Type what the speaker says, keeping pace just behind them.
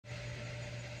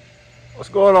What's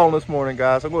going on this morning,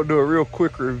 guys? I'm going to do a real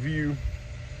quick review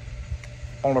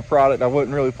on a product I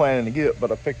wasn't really planning to get,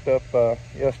 but I picked up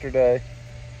yesterday,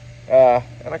 and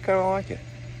I kind of like it.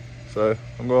 So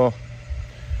I'm going to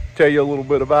tell you a little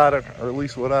bit about it, or at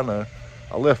least what I know.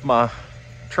 I left my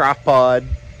tripod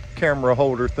camera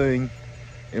holder thing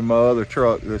in my other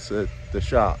truck that's at the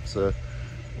shop, so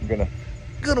I'm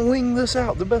gonna wing this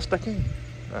out the best I can.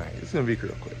 All right, it's gonna be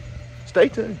real quick. Stay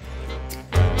tuned.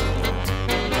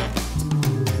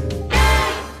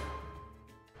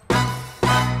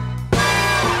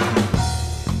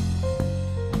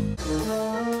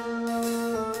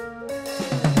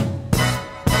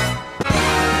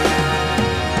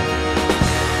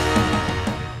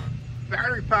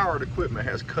 Battery-powered equipment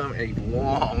has come a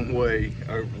long way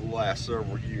over the last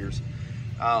several years.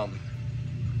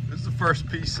 This is the first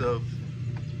piece of,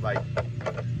 like,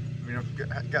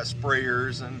 I've got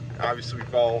sprayers, and obviously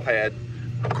we've all had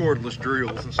cordless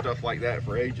drills and stuff like that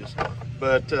for ages.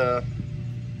 But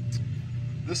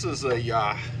this is a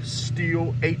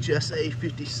Stihl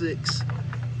HSA56,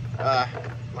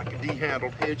 like a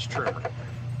D-handled hedge trimmer.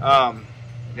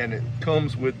 And it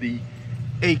comes with the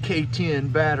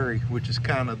AK10 battery, which is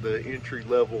kind of the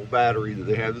entry-level battery that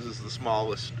they have. This is the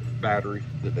smallest battery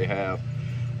that they have,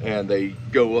 and they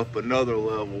go up another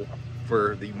level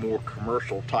for the more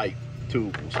commercial type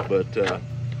tools. But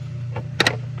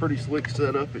pretty slick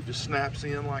setup. It just snaps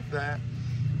in like that,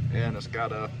 and it's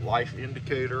got a life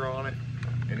indicator on it,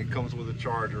 and it comes with a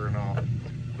charger and all.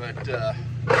 But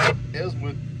as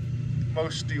with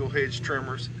most Stihl hedge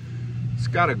trimmers, it's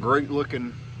got a great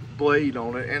looking blade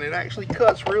on it, and it actually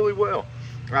cuts really well.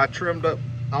 I trimmed up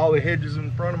all the hedges in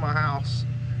front of my house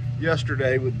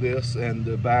yesterday with this, and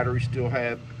the battery still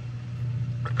had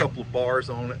a couple of bars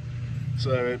on it.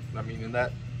 So and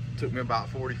that took me about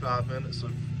 45 minutes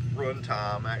of run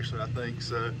time, actually, I think.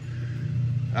 So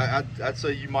I'd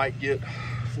say you might get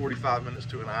 45 minutes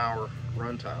to an hour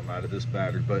run time out of this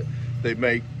battery. But they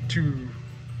make two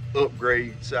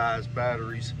upgrade size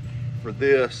batteries for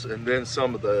this, and then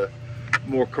some of the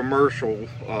more commercial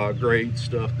grade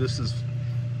stuff. This is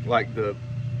like the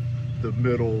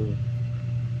middle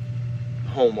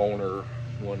homeowner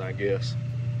one, I guess.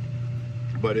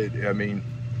 But it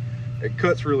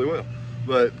cuts really well.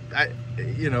 But a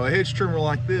hedge trimmer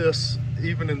like this,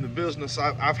 even in the business,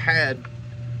 I've had,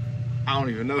 I don't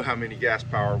even know how many gas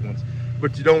powered ones,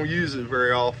 but you don't use it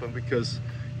very often because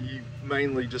you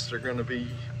mainly just are going to be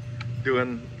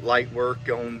doing light work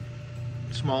on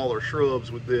smaller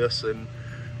shrubs with this, and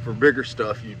for bigger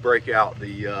stuff you break out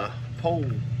the pole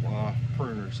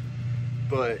pruners.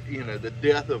 But the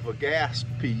death of a gas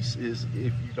piece is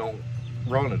if you don't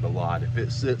run it a lot. If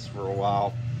it sits for a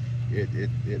while,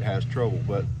 it has trouble.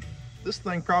 But this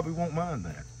thing probably won't mind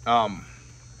that.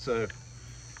 So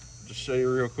just show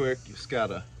you real quick. It's got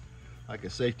like a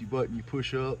safety button you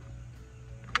push up,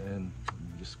 and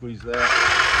you just squeeze that,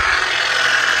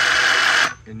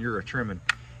 and you're a trimming.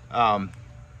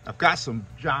 I've got some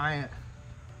giant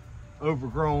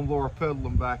overgrown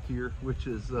loropetalum back here, which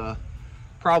is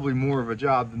probably more of a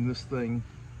job than this thing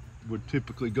would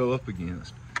typically go up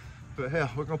against. But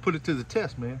hell, we're gonna put it to the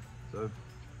test, man. So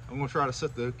I'm gonna try to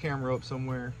set the camera up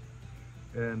somewhere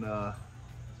and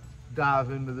dive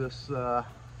into this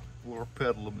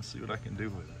loropetalum and see what I can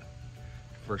do with it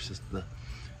versus the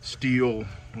Stihl,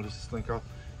 what is this thing called?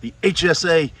 The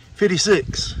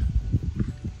HSA56.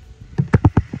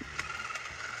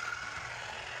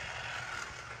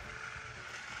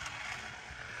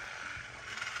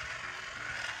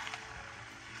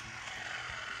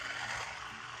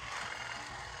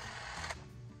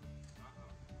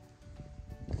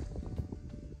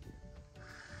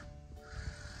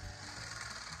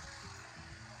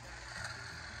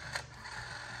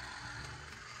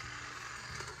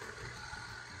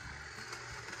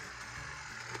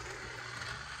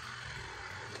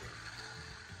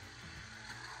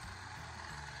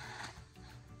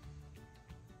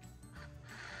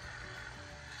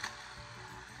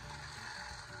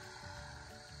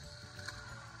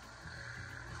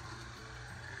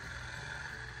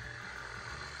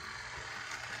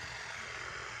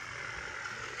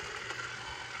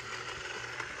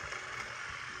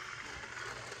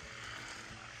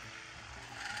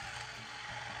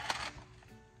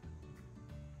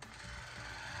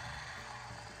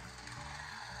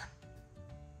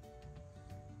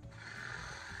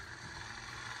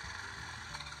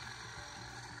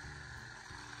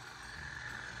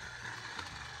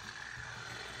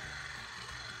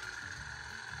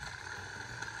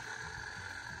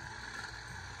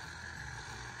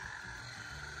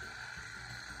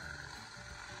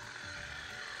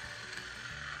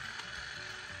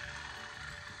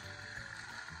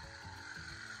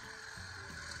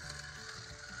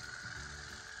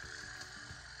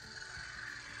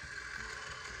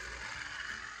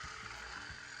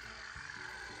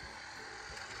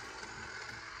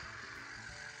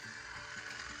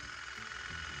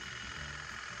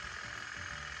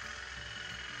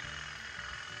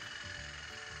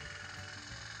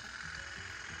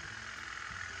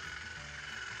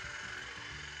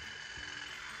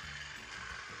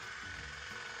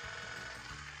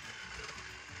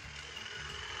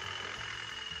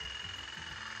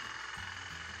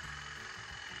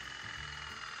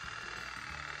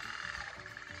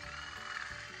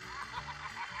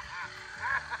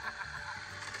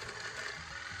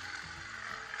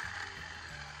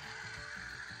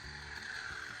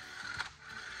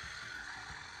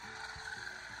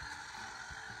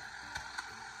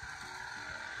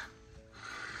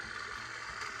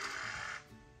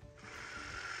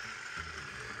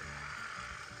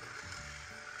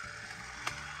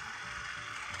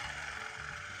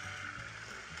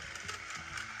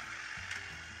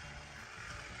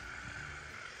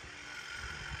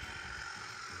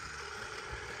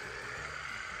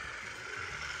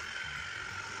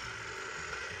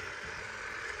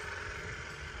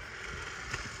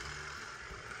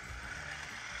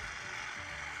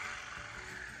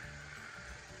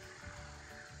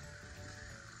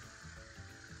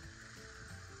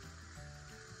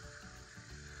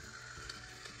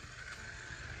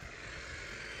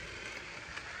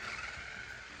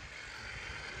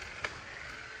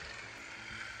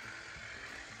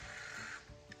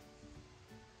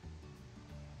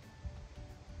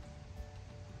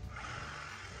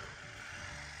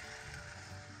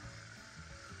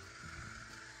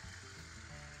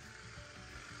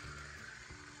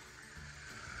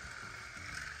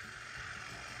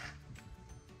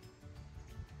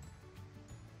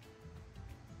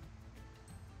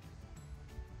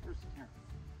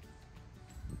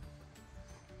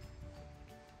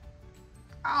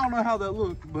 I don't know how that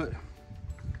looked, but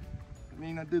I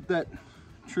mean, I did that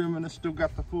trim and it's still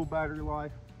got the full battery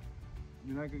life. I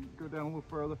mean, I can go down a little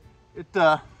further.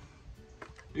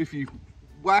 If you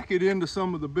whack it into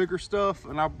some of the bigger stuff,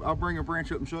 and I'll bring a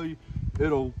branch up and show you,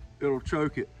 it'll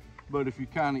choke it. But if you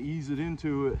kind of ease it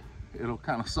into it, it'll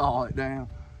kind of saw it down.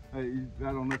 I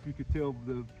don't know if you could tell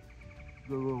the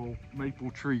little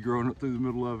maple tree growing up through the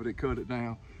middle of it, it cut it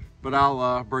down. But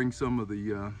I'll bring some of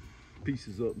the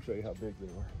pieces up and show you how big they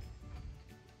are.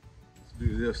 Let's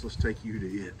do this, let's take you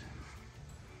to it.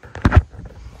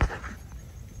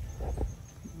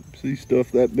 See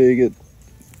stuff that big,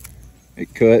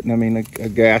 it cut, and I mean a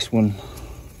gas one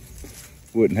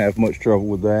wouldn't have much trouble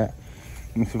with that.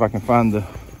 Let me see if I can find the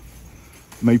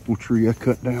maple tree I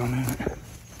cut down in it.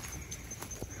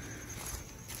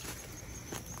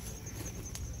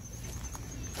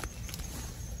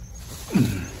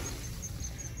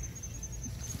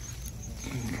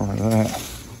 Try that.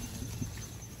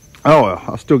 Oh well,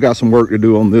 I still got some work to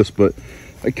do on this, but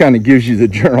it kind of gives you the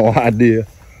general idea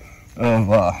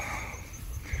of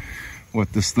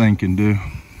what this thing can do.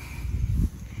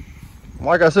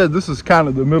 Like I said, this is kind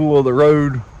of the middle of the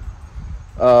road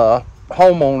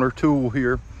homeowner tool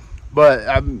here, but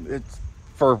it's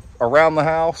for around the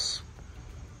house,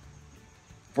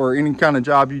 for any kind of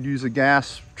job you'd use a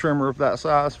gas trimmer of that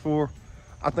size for.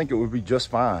 I think it would be just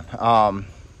fine.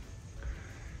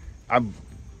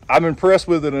 I'm impressed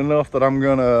with it enough that I'm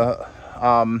gonna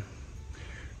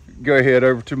go ahead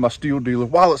over to my Stihl dealer,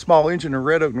 Wallet Small Engine in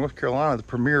Red Oak, North Carolina, the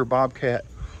premier Bobcat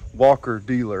Walker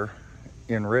dealer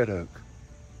in Red Oak,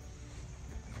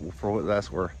 for what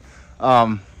that's worth.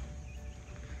 I'm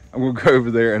gonna go over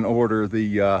there and order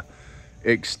the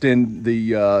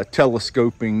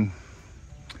telescoping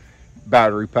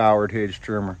battery powered hedge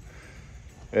trimmer,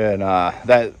 and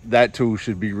that tool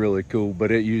should be really cool,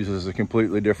 but it uses a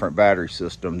completely different battery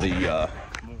system. The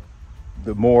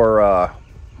more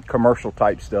commercial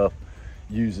type stuff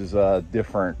uses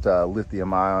different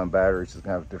lithium ion batteries. It's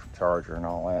gonna have a different charger and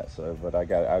all that. So, but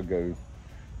I'll go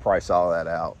price all that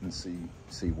out and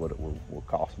see what it will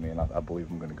cost me, and I believe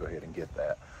I'm going to go ahead and get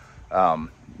that.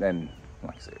 And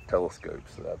like I said,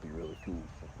 telescopes, so that'd be really cool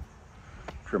for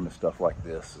trimming stuff like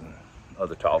this and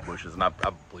other tall bushes, and I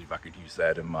believe I could use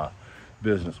that in my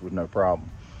business with no problem.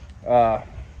 But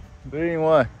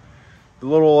anyway, the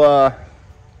little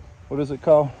what is it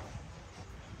called?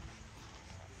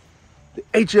 The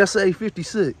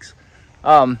HSA56.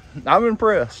 I'm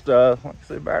impressed. Like I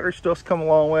said, battery stuff's come a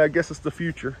long way. I guess it's the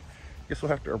future. I guess we'll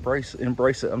have to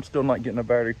embrace it. I'm still not getting a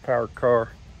battery powered car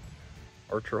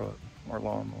or truck or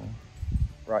lawnmower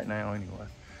right now anyway.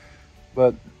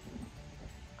 But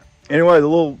anyway, the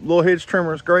little hedge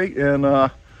trimmer is great, and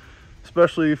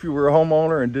especially if you were a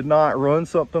homeowner and did not run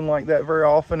something like that very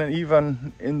often. And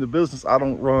even in the business, I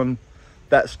don't run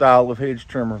that style of hedge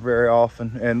trimmer very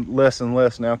often, and less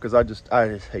now, because I just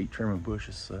hate trimming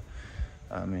bushes. So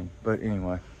I mean, but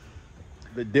anyway,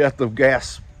 the death of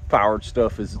gas powered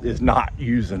stuff is not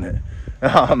using it,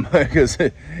 because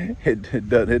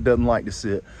it doesn't like to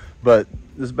sit. But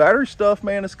this battery stuff,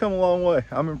 man, it's come a long way.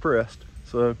 I'm impressed.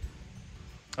 So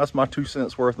that's my 2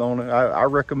 cents worth on it. I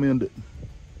recommend it.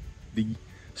 The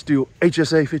Stihl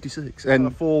HSA56, and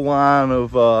a full line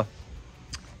of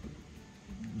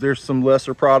there's some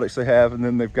lesser products they have, and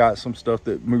then they've got some stuff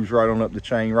that moves right on up the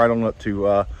chain, right on up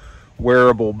to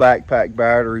wearable backpack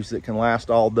batteries that can last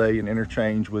all day and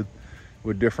interchange with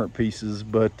different pieces.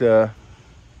 But they're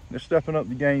stepping up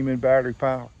the game in battery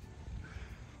power.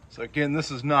 So again,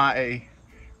 this is not a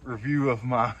review of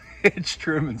my hedge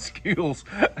trimming skills.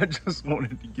 I just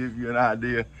wanted to give you an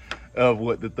idea of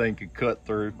what the thing could cut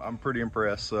through. I'm pretty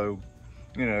impressed. So,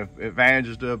 you know,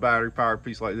 advantages to a battery powered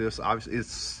piece like this, obviously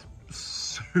it's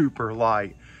super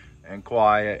light and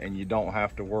quiet, and you don't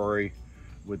have to worry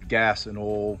with gas and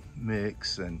oil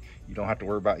mix, and you don't have to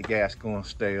worry about the gas going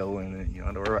stale in it. You don't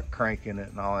have to worry about cranking it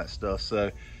and all that stuff.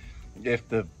 So if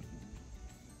it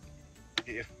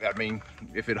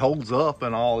holds up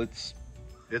and all, it's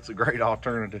a great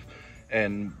alternative.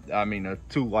 And I mean, a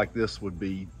tool like this would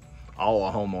be all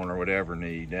a homeowner would ever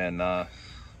need, and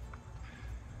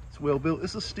it's well built.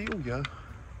 It's a Stihl, yo.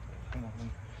 Come on.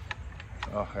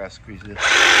 Oh, I gotta squeeze this.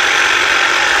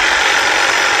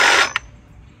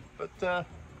 But there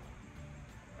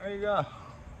you go.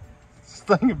 It's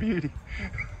a thing of beauty.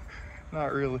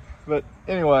 Not really, but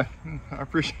anyway, I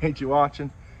appreciate you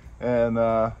watching, and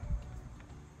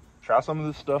try some of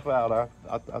this stuff out.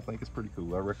 I think it's pretty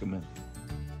cool. I recommend it.